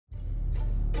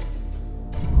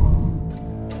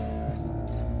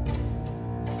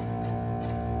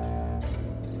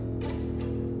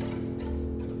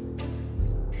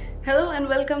Hello and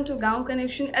welcome to Gaon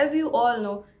Connection. As you all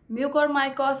know,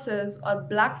 mucormycosis or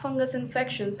black fungus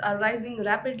infections are rising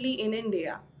rapidly in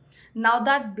India. Now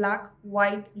that black,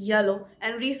 white, yellow,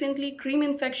 and recently cream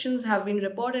infections have been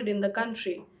reported in the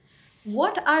country.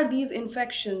 What are these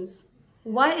infections?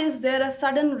 Why is there a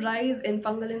sudden rise in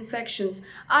fungal infections?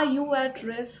 Are you at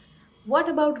risk? What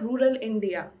about rural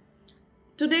India?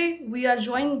 Today, we are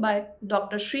joined by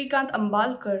Dr. Shrikant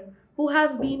Ambalkar, who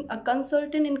has been a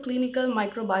consultant in clinical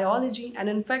microbiology and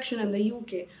infection in the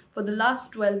UK for the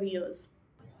last 12 years.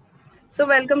 So,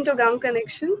 welcome to Gaon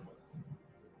Connection.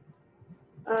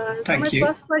 My Thank you.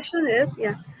 first question is,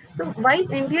 so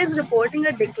while India is reporting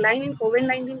a decline in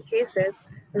COVID-19 cases,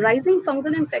 rising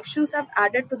fungal infections have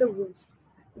added to the woes.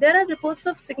 There are reports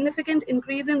of significant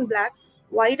increase in black,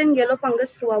 white, and yellow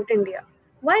fungus throughout India.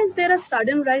 Why is there a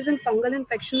sudden rise in fungal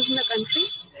infections in the country?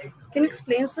 Can you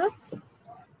explain, sir?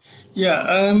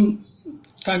 Yeah,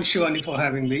 thanks, Shivani, for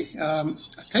having me. I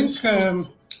think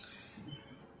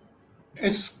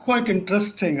it's quite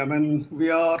interesting. I mean, we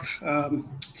are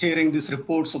hearing these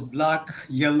reports of black,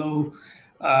 yellow,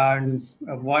 and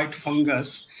white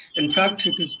fungus. In fact,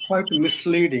 it is quite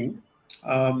misleading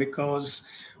because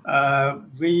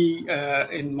we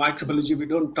in microbiology we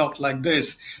don't talk like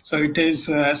this. So it is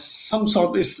some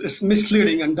sort. It's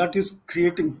misleading, and that is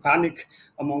creating panic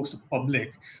amongst the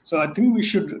public. So I think we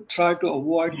should try to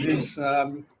avoid these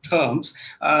terms.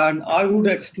 And I would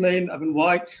explain, I mean,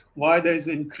 why there is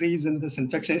an increase in this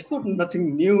infection. It's not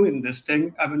nothing new in this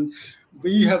thing. I mean,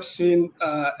 we have seen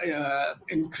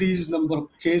increased number of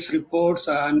case reports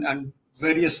and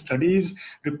various studies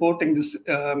reporting this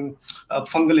invasive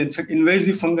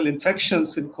fungal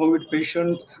infections in COVID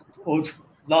patients for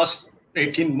last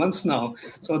 18 months now.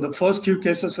 So the first few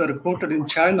cases were reported in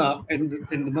China in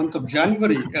the month of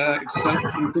January itself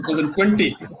in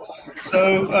 2020.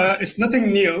 So it's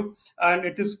nothing new, and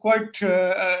it is quite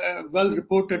well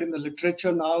reported in the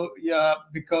literature now. Yeah,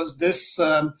 because this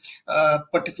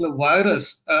particular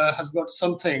virus has got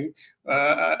something,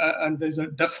 and there's a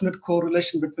definite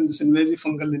correlation between this invasive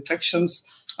fungal infections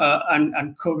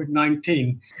and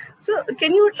COVID-19. So,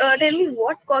 can you tell me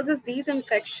what causes these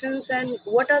infections and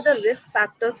what are the risk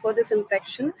factors for this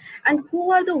infection, and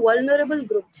who are the vulnerable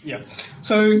groups? Yeah.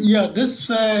 So yeah, this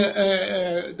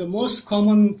the most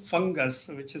common fungus,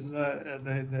 which is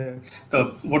the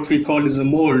what we call is a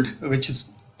mold, which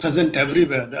is present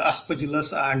everywhere, the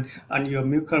aspergillus and your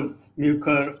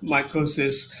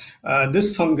mucormycosis.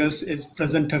 This fungus is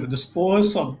present. The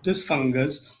spores of this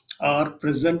fungus are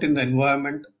present in the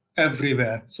environment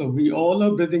everywhere. So we all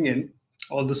are breathing in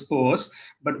all the spores,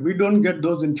 but we don't get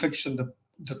those infections.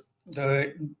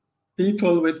 The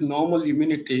people with normal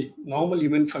immunity, normal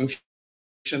immune function,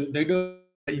 they don't.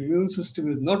 The immune system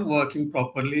is not working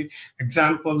properly.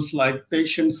 Examples like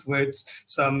patients with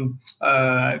some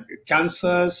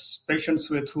cancers, patients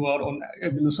who are on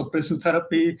immunosuppressive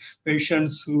therapy,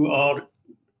 patients who are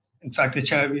in fact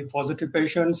HIV positive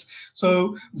patients.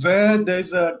 So where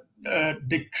there's a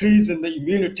decrease in the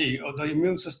immunity or the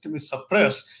immune system is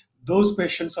suppressed, those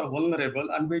patients are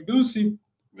vulnerable, and we do see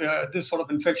this sort of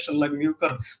infection like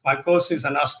mucormycosis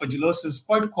and aspergillosis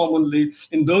quite commonly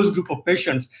in those group of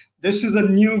patients. This is a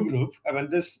new group. I mean,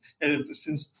 this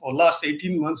since for last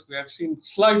 18 months we have seen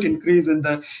slight increase in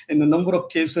the number of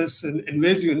cases in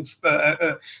invasive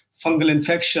fungal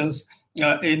infections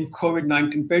in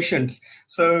COVID-19 patients.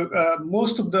 So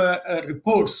most of the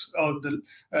reports of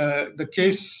the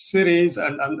case series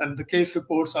and the case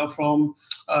reports are from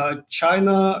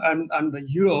China and the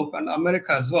Europe and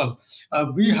America as well.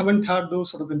 We haven't had those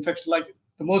sort of infections like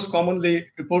the most commonly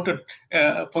reported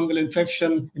fungal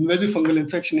infection, invasive fungal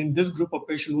infection in this group of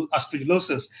patients was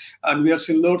aspergillosis. And we have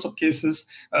seen loads of cases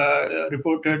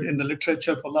reported in the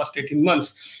literature for the last 18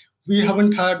 months. We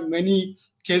haven't had many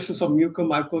cases of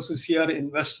mucormycosis here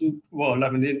in Western world. I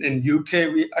mean, in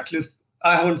UK,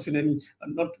 I haven't seen any,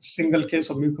 not a single case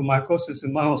of mucormycosis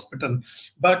in my hospital,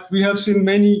 but we have seen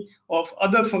many of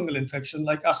other fungal infections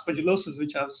like aspergillosis,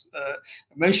 which I was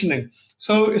mentioning.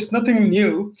 So it's nothing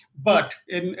new, but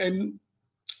in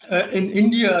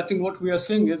India, I think what we are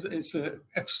seeing is an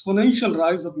exponential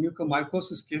rise of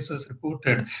mucormycosis cases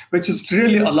reported, which is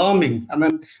really alarming. I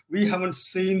mean, we haven't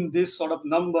seen these sort of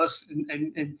numbers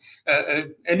in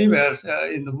anywhere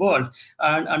in the world,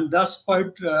 and that's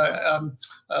quite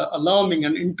alarming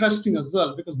and interesting as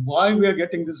well. Because why we are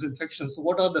getting these infections? So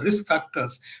what are the risk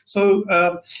factors? So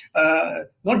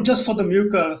not just for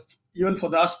the even for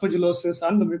the aspergillosis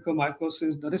and the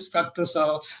mucormycosis, the risk factors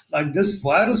are like this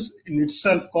virus in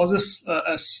itself causes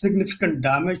a significant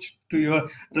damage to your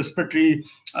respiratory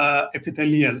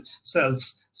epithelial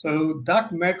cells. So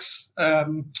that makes,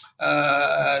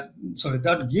 that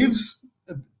gives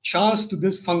a chance to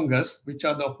this fungus, which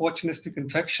are the opportunistic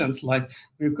infections like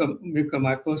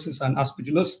mucormycosis and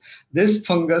aspergillosis. This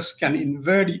fungus can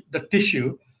invade the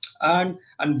tissue, and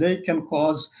they can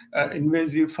cause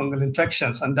invasive fungal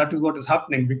infections, and that is what is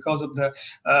happening because of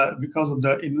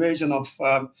the invasion of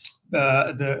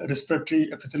the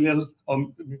respiratory epithelial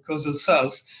or mucosal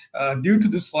cells due to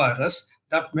this virus.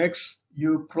 That makes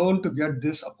you prone to get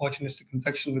this opportunistic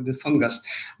infection with this fungus.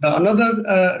 The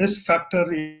another risk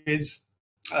factor is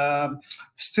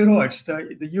steroids,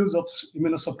 the use of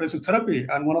immunosuppressive therapy,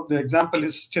 and one of the example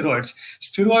is steroids.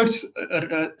 Steroids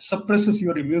suppresses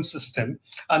your immune system,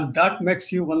 and that makes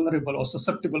you vulnerable or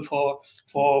susceptible for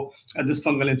this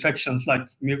fungal infections like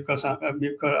mucus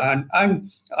and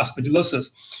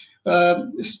aspergillosis.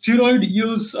 Steroid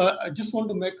use, I just want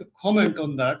to make a comment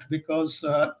on that because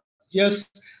yes,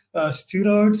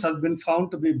 steroids have been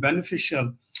found to be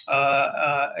beneficial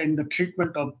in the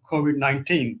treatment of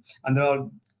COVID-19, and there are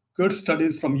good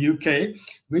studies from UK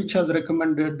which has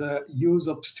recommended the use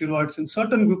of steroids in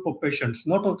certain group of patients,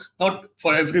 not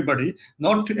for everybody,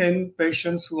 not in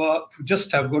patients who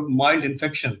just have got mild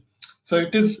infection. So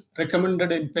it is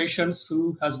recommended in patients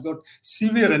who has got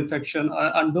severe infection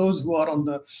and those who are on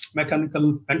the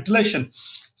mechanical ventilation.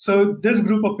 So this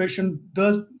group of patients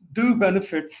do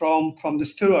benefit from the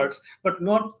steroids, but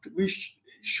we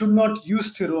should not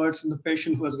use steroids in the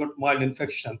patient who has got mild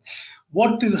infection.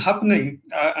 What is happening,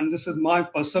 and this is my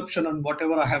perception and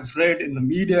whatever I have read in the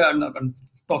media and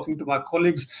talking to my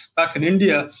colleagues back in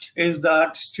India, is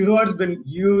that steroids been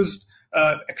used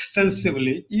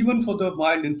extensively, even for the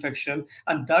mild infection,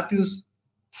 and that is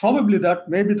probably that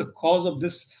may be the cause of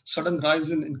this sudden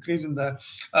increase in the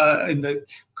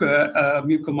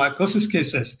mucormycosis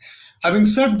cases. Having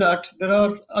said that, there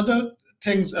are other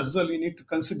things as well we need to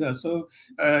consider. So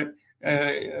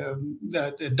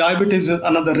diabetes is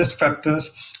another risk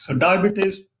factors. So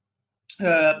diabetes,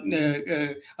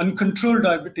 uncontrolled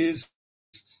diabetes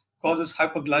causes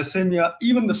hyperglycemia.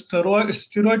 Even the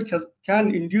steroid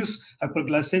can induce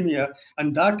hyperglycemia,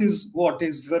 and that is what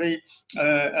is very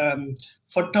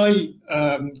fertile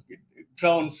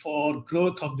ground for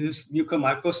growth of this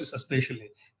mucormycosis,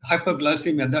 especially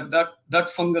hyperglycemia. That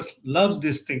fungus loves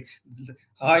this thing,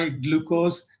 high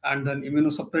glucose and then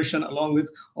immunosuppression, along with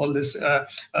all this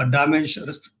damage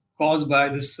caused by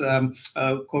this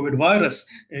COVID virus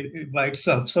by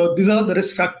itself. So these are the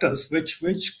risk factors which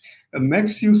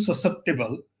makes you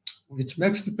susceptible, which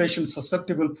makes the patient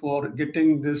susceptible for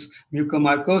getting this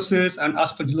mucormycosis and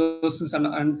aspergillosis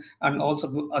and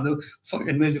also other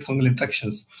invasive fungal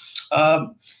infections.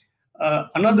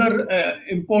 Another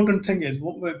important thing is,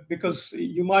 because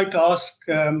you might ask,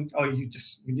 or you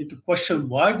need to question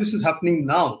why this is happening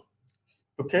now.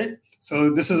 Okay, so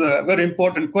this is a very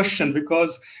important question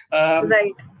because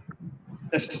Right.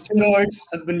 the steroids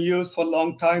has been used for a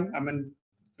long time. I mean,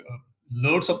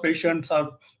 loads of patients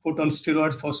are put on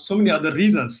steroids for so many other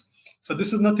reasons. So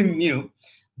this is nothing new.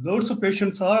 Loads of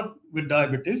patients are with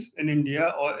diabetes in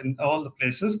India or in all the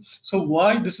places. So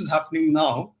why this is happening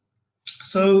now?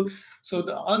 So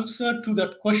the answer to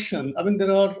that question, I mean,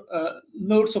 there are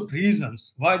loads of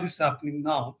reasons why this is happening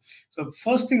now. So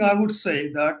first thing I would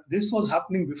say that this was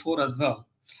happening before as well.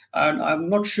 And I'm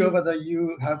not sure whether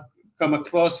you have come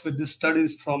across with the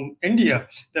studies from India.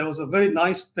 There was a very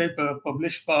nice paper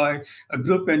published by a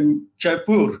group in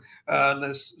Jaipur,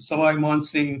 the Savai Man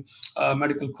Singh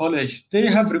Medical College. They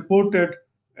have reported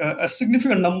a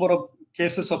significant number of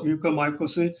cases of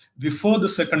mucormycosis before the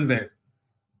second wave.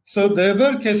 So there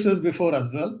were cases before as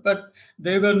well, but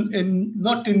they were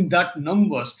not in that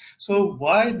numbers. So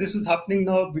why this is happening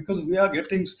now? Because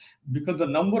because the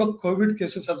number of COVID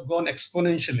cases has gone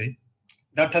exponentially.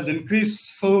 That has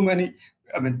increased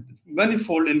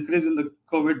manifold increase in the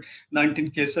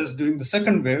COVID-19 cases during the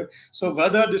second wave. So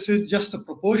whether this is just a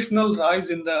proportional rise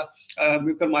in the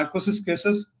mucormycosis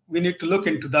cases, we need to look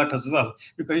into that as well,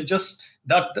 because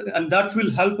that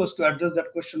will help us to address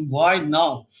that question, why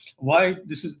now? Why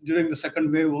this is during the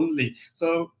second wave only?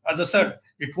 So as I said,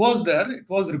 it was there, it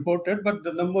was reported, but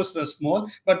the numbers were small.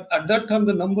 But at that time,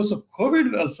 the numbers of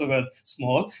COVID also were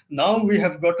small. Now we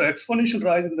have got an exponential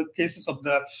rise in the cases of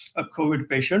the COVID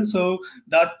patients. So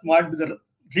that might be the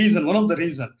reason, one of the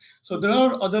reasons. So there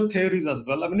are other theories as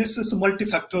well. I mean, it's just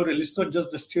multifactorial. It's not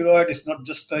just the steroid. It's not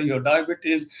just your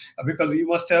diabetes, because you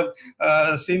must have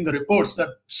seen the reports that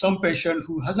some patient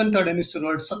who hasn't had any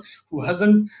steroids, who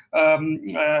hasn't,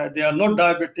 they are not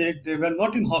diabetic, they were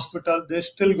not in hospital, they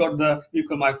still got the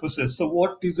mucormycosis. So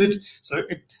what is it? So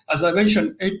as I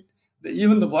mentioned,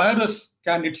 even the virus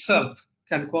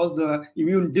can cause the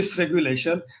immune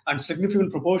dysregulation, and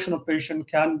significant proportion of patients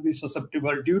can be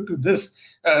susceptible due to this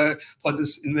for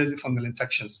this invasive fungal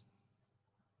infections.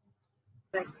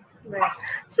 Right. Right.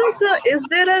 So, sir, is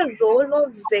there a role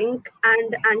of zinc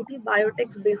and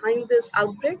antibiotics behind this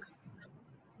outbreak?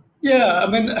 Yeah, I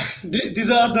mean, these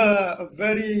are the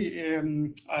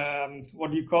very,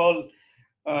 what you call,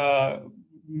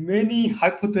 many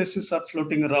hypotheses are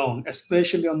floating around,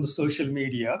 especially on the social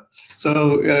media.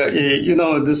 So,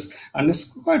 this, and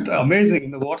it's quite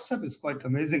amazing. The WhatsApp is quite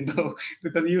amazing, though,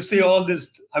 because you see all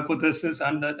these hypotheses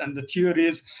and the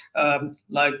theories,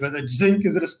 like whether zinc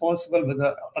is responsible,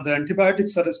 whether other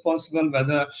antibiotics are responsible,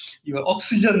 whether your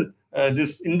oxygen,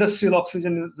 this industrial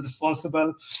oxygen is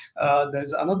responsible.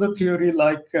 There's another theory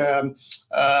like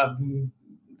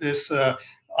this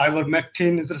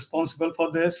ivermectin is responsible for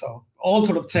this, or all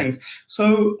sort of things.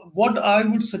 So what I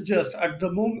would suggest at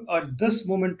this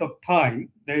moment of time,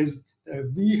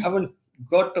 we haven't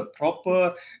got a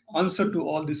proper answer to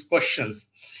all these questions.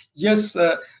 Yes,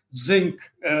 zinc,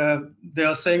 they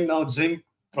are saying now zinc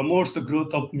promotes the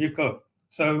growth of mucor.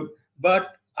 So,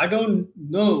 but I don't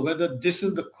know whether this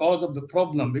is the cause of the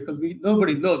problem, because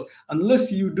nobody knows.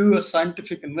 Unless you do a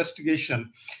scientific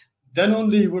investigation, then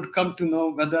only you would come to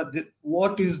know whether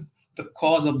what is the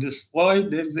cause of this, why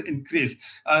there is an increase.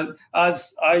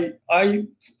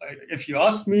 If you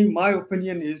ask me, my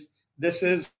opinion is this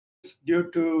is due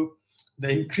to the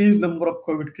increased number of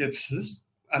COVID cases,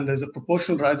 and there's a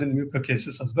proportional rise in mucor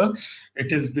cases as well.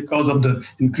 It is because of the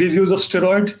increased use of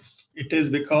steroid. It is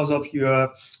because of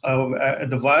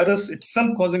the virus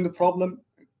itself causing the problem,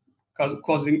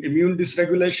 causing immune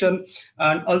dysregulation,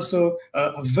 and also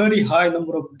a very high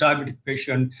number of diabetic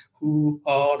patients who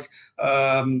are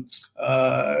the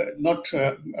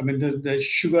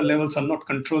sugar levels are not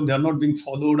controlled, they are not being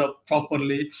followed up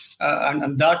properly,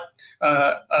 and that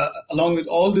along with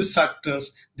all these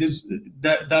factors,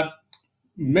 that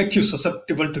make you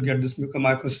susceptible to get this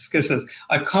mucormycosis cases.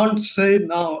 I can't say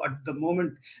now at the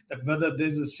moment that whether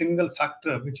there's a single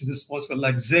factor which is responsible,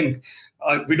 like zinc.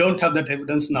 We don't have that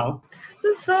evidence now.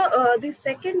 So, the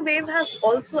second wave has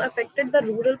also affected the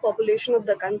rural population of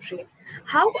the country.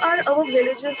 How are our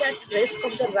villages at risk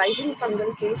of the rising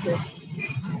fungal cases?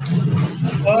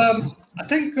 I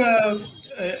think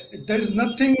there's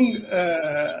nothing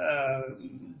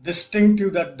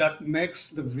distinctive that makes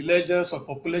the villagers or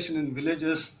population in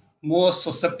villages more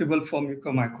susceptible for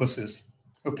mucormycosis.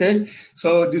 Okay,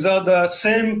 so these are the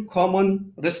same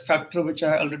common risk factor which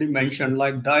I already mentioned,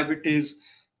 like diabetes,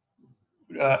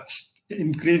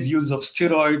 increased use of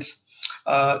steroids.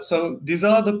 So these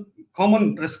are the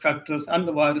common risk factors, and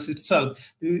the virus itself.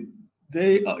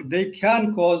 They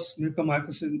can cause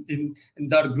mucormycosis in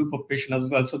that group of patients as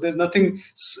well. So there's nothing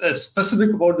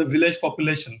specific about the village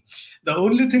population. The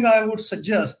only thing I would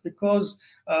suggest, because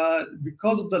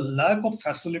of the lack of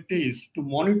facilities to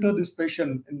monitor this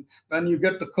patient when you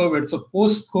get the COVID, so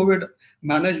post-COVID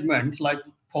management, like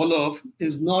follow-up,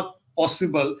 is not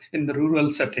possible in the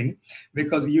rural setting,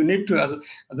 because you need to, as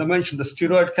I mentioned, the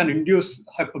steroid can induce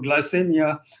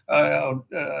hypoglycemia,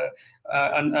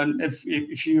 and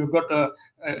if you've got a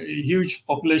huge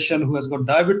population who has got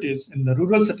diabetes in the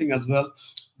rural setting as well,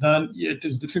 then it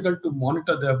is difficult to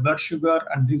monitor their blood sugar,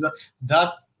 and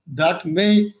that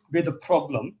may be the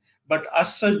problem. But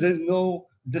as such, there is no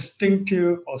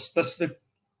distinctive or specific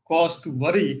cause to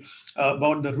worry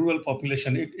about the rural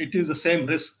population. It is the same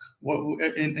risk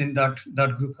in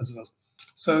that group as well.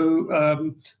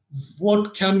 So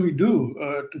what can we do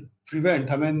to prevent?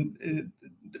 I mean,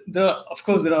 of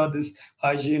course, there are this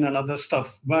hygiene and other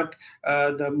stuff, but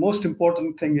the most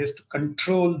important thing is to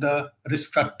control the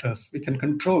risk factors. We can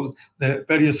control the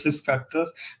various risk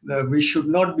factors. We should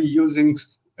not be using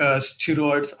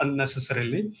steroids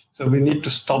unnecessarily. So we need to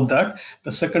stop that.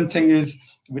 The second thing is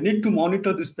we need to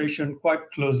monitor this patient quite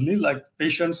closely, like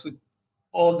patients with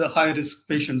all the high-risk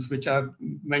patients which I've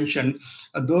mentioned.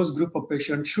 Those group of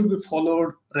patients should be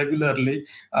followed regularly,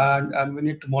 and we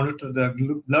need to monitor the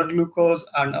blood glucose,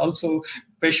 and also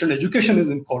patient education is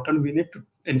important. We need to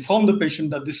inform the patient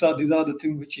that these are the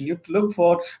things which you need to look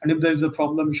for, and if there is a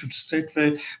problem, you should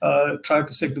straightway try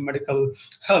to seek the medical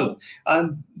help.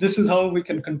 And this is how we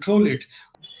can control it.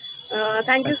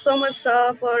 Thank you so much,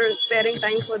 sir, for sparing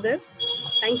time for this.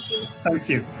 Thank you. Thank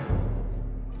you.